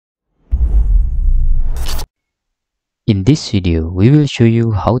In this video, we will show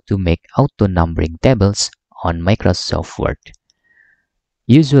you how to make auto-numbering tables on Microsoft Word.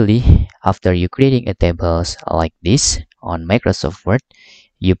 Usually, after you creating a tables like this on Microsoft Word,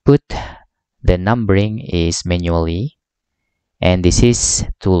 you put the numbering is manually, and this is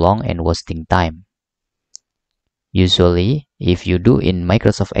too long and wasting time. Usually, if you do in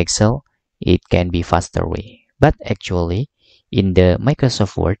Microsoft Excel, it can be faster way. But actually, in the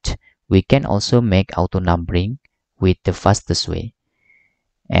Microsoft Word, we can also make auto-numbering with the fastest way.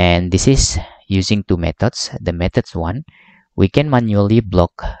 And this is using two methods. The methods one, we can manually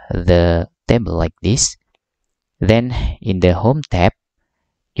block the table like this. Then in the home tab,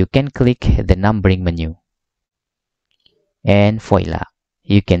 you can click the numbering menu. And voila,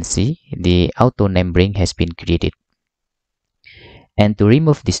 you can see the auto numbering has been created. And to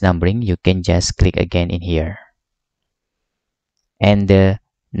remove this numbering, you can just click again in here. And the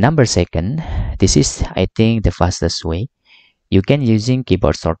number second, this is I think the fastest way. You can using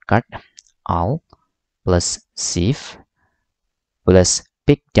keyboard shortcut Alt plus Shift plus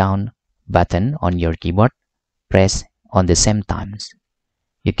pick down button on your keyboard, press on the same times.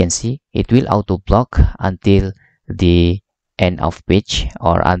 You can see it will auto block until the end of page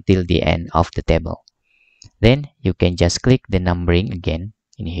or until the end of the table. Then you can just click the numbering again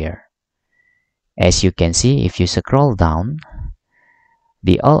in here. As you can see, if you scroll down,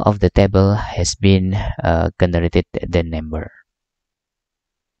 the all of the table has been generated the number.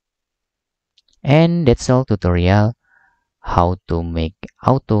 And that's all tutorial how to make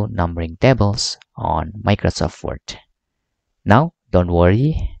auto numbering tables on Microsoft Word. Now, don't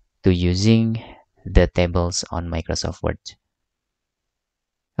worry to using the tables on Microsoft Word.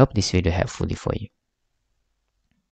 Hope this video helpful for you.